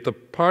interrogated. The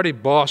party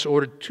boss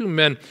ordered two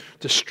men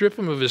to strip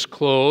him of his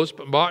clothes,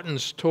 but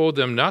Martins told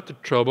them not to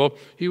trouble.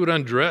 He would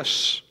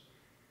undress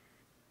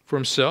for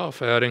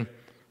himself, adding,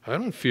 "I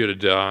don't fear to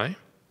die,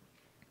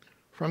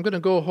 for I'm going to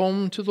go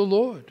home to the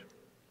Lord.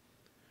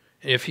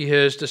 If he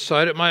has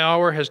decided my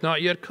hour has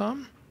not yet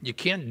come, you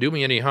can't do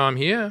me any harm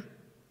here."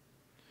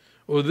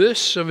 Well,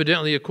 this,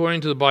 evidently,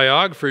 according to the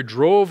biographer,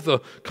 drove the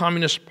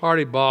Communist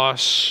Party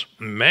boss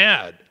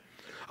mad.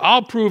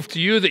 "I'll prove to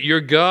you that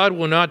your God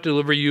will not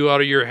deliver you out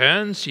of your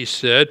hands," he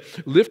said,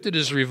 lifted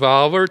his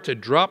revolver to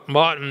drop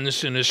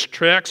Martins in his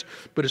tracks,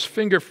 but his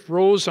finger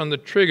froze on the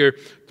trigger.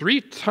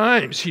 3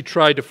 times he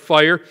tried to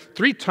fire.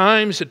 3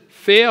 times it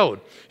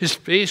failed. His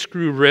face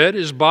grew red.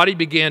 His body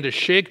began to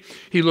shake.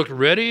 He looked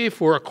ready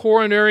for a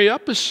coronary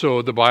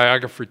episode, the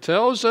biographer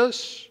tells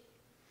us.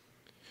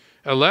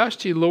 At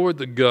last he lowered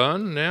the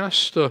gun and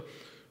asked the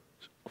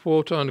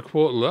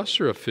quote-unquote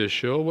lesser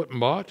official what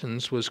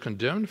Martins was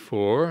condemned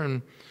for,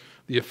 and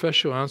the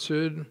official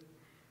answered,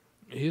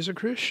 "He's a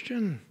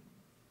Christian.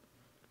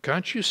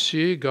 Can't you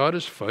see God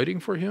is fighting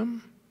for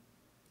him?"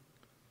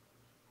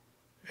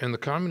 And the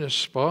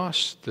communist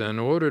boss then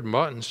ordered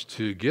Martins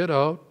to get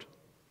out,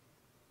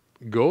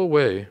 go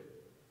away,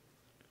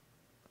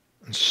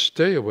 and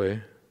stay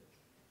away.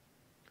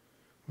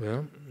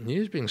 Well,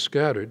 he's being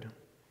scattered.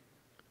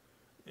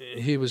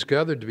 He was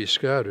gathered to be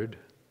scattered.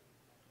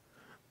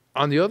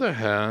 On the other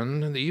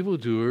hand, the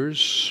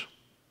evildoers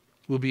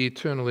will be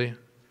eternally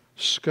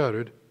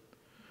scattered.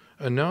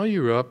 And now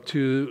you're up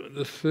to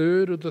the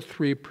third of the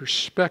three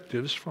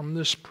perspectives from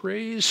this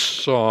praise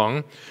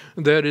song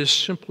that is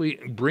simply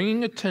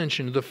bringing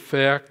attention to the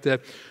fact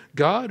that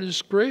God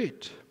is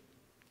great.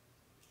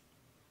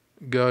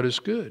 God is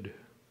good.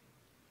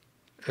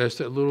 As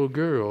that little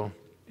girl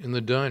in the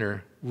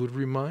diner would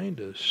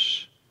remind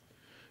us.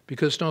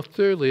 Because now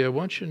thirdly, I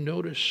want you to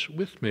notice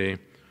with me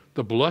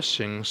the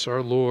blessings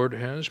our Lord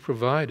has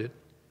provided.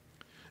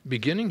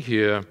 Beginning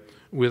here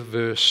with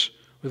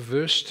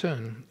verse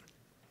 10.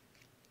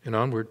 And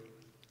onward.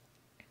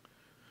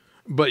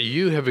 But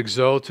you have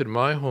exalted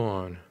my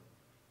horn.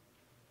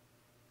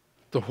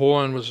 The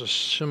horn was a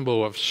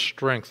symbol of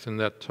strength in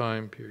that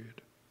time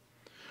period.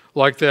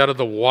 Like that of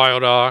the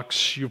wild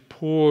ox, you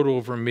poured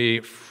over me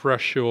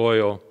fresh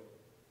oil.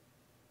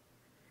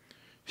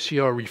 See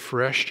how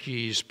refreshed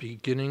he's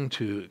beginning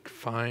to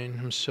find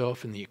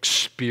himself in the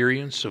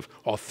experience of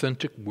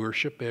authentic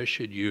worship, as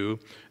should you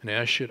and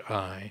as should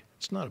I.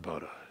 It's not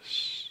about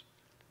us.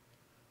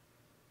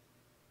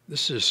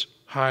 This is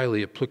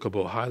highly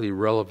applicable, highly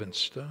relevant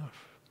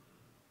stuff.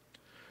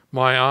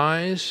 My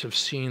eyes have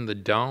seen the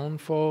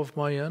downfall of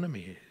my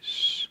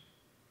enemies.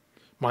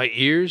 My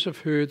ears have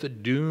heard the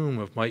doom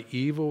of my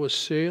evil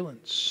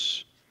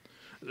assailants.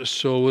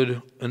 So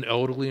would an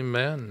elderly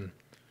man,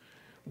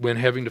 when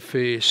having to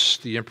face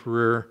the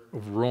emperor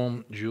of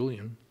Rome,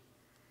 Julian,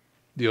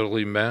 the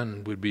elderly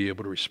man would be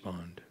able to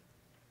respond.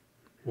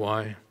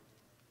 Why?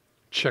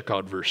 Check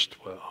out verse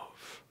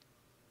 12.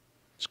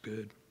 It's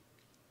good.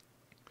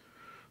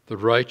 The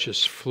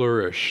righteous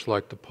flourish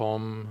like the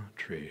palm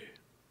tree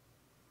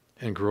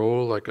and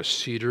grow like a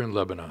cedar in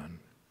Lebanon.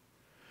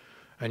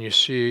 And you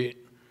see,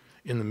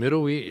 in the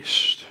Middle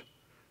East,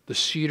 the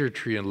cedar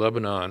tree in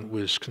Lebanon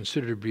was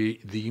considered to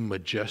be the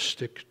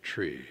majestic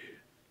tree.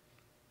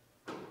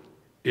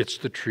 It's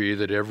the tree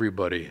that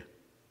everybody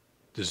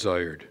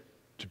desired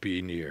to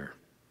be near.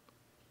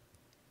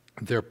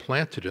 They're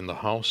planted in the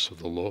house of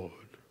the Lord.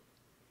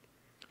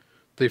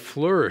 They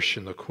flourish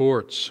in the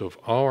courts of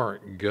our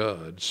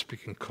God,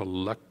 speaking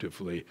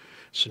collectively.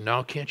 So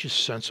now can't you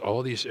sense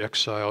all these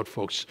exiled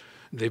folks?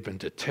 They've been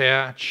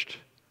detached,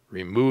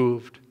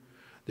 removed.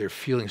 They're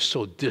feeling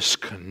so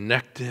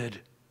disconnected.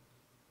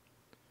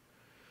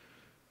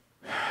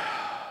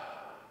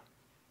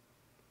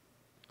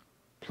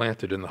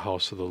 Planted in the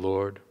house of the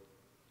Lord.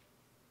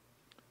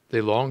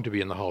 They long to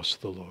be in the house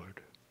of the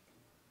Lord.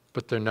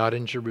 But they're not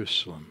in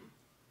Jerusalem.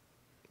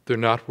 They're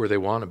not where they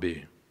want to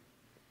be.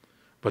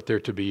 But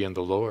they're to be in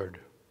the Lord,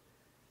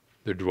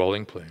 their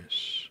dwelling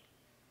place.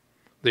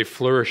 They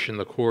flourish in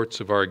the courts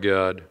of our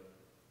God.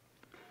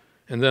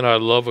 And then I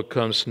love what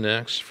comes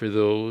next for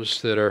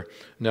those that are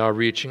now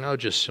reaching, I'll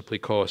just simply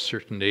call a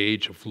certain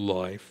age of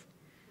life.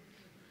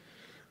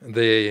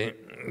 They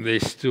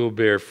still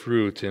bear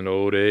fruit in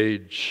old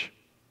age.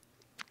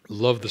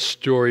 Love the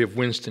story of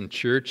Winston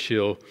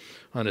Churchill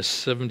on his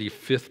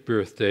 75th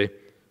birthday.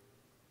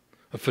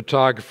 A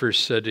photographer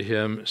said to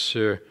him,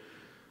 "Sir,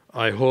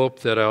 I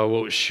hope that I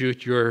will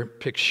shoot your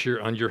picture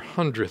on your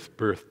 100th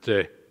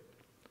birthday."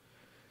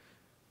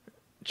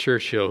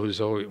 Churchill, who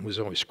was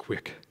always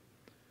quick,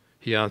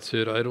 he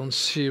answered, "I don't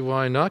see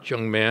why not,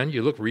 young man.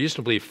 You look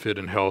reasonably fit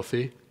and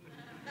healthy."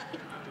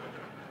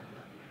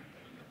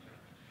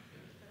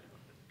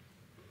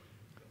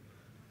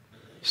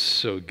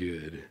 So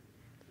good.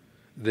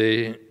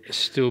 They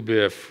still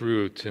bear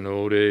fruit in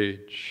old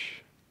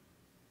age.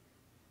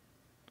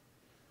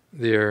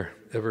 They're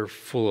ever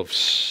full of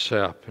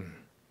sap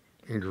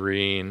and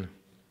green.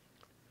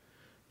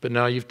 But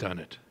now you've done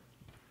it.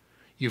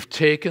 You've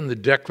taken the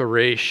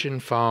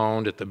declaration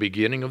found at the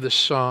beginning of the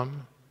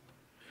psalm.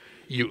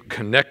 You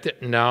connect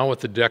it now with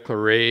the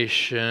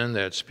declaration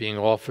that's being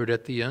offered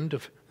at the end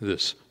of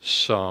this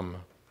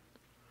psalm.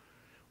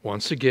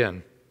 Once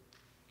again,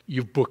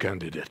 you've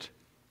bookended it.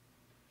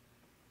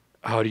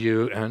 How do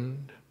you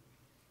end?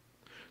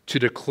 To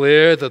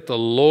declare that the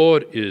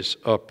Lord is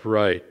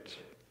upright.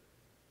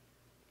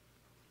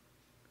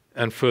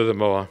 And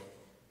furthermore,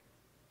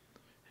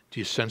 do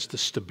you sense the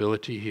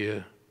stability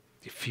here?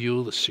 Do you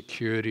feel the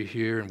security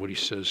here in what he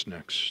says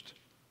next?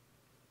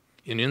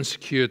 In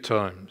insecure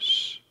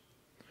times,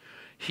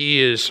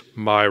 he is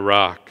my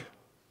rock,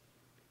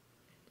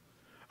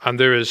 and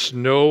there is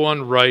no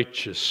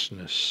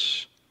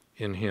unrighteousness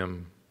in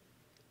him.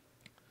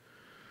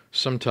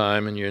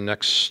 Sometime in your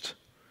next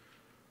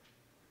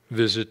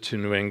visit to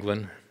New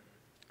England,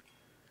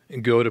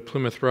 go to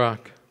Plymouth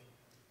Rock.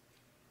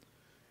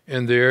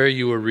 And there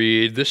you will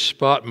read, "This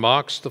spot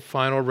marks the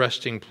final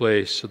resting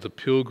place of the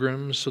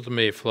pilgrims of the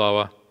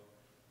Mayflower.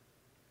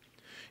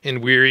 In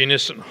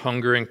weariness and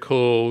hunger and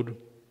cold,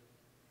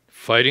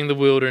 fighting the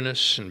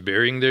wilderness and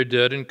burying their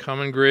dead in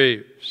common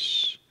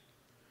graves,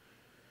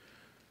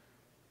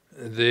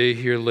 they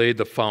here laid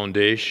the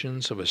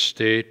foundations of a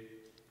state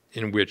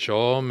in which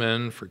all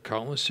men for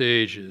countless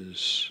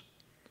ages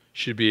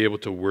should be able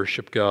to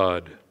worship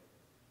God.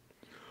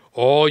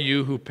 All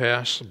you who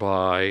pass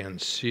by and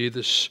see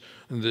this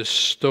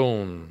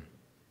stone,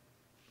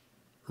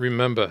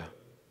 remember,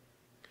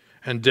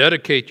 and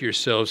dedicate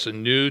yourselves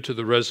anew to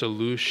the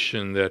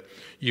resolution that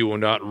you will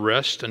not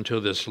rest until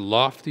this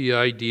lofty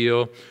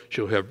ideal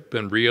shall have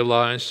been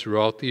realized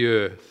throughout the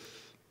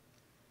earth.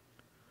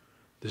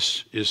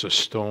 This is a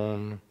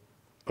stone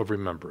of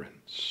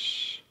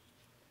remembrance.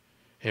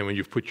 And when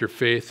you've put your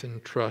faith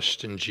and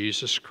trust in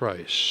Jesus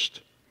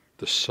Christ,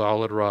 the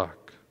solid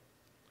rock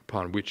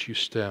upon which you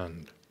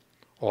stand,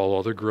 all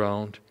other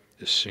ground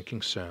is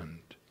sinking sand.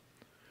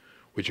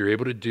 What you're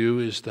able to do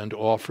is then to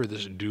offer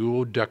this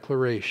dual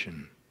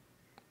declaration,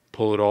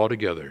 pull it all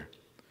together,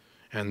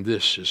 and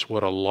this is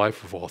what a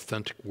life of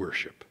authentic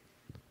worship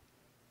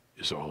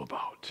is all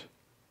about.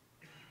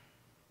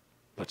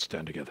 Let's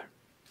stand together.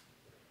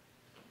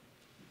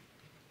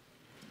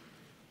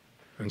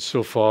 And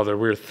so, Father,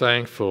 we're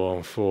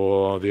thankful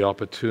for the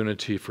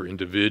opportunity for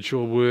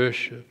individual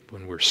worship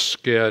when we're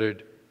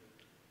scattered.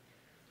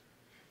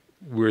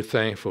 We're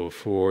thankful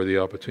for the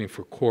opportunity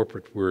for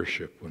corporate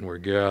worship when we're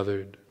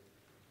gathered.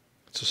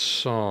 It's a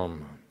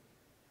psalm,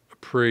 a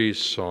praise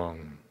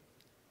song,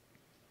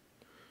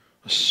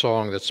 a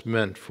song that's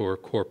meant for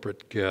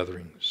corporate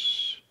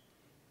gatherings.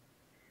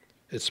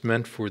 It's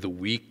meant for the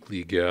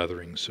weekly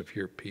gatherings of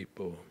your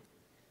people.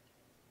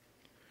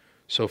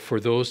 So for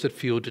those that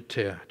feel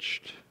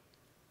detached,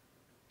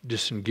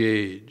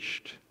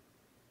 disengaged,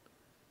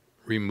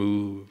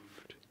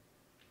 removed,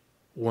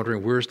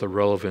 wondering where's the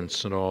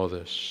relevance in all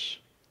this,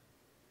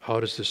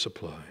 how does this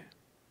apply?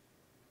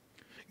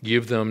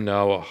 Give them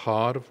now a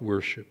heart of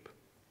worship.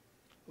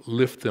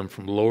 Lift them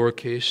from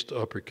lowercase to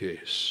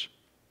uppercase.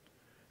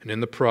 And in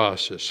the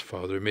process,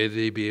 Father, may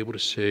they be able to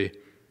say,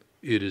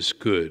 it is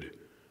good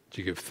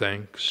to give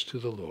thanks to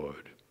the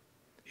Lord,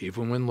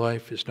 even when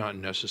life is not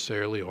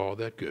necessarily all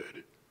that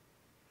good.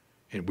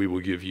 And we will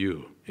give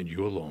you and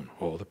you alone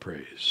all the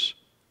praise.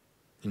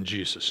 In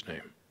Jesus'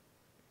 name,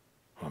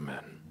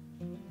 amen.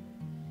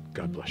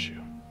 God bless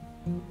you.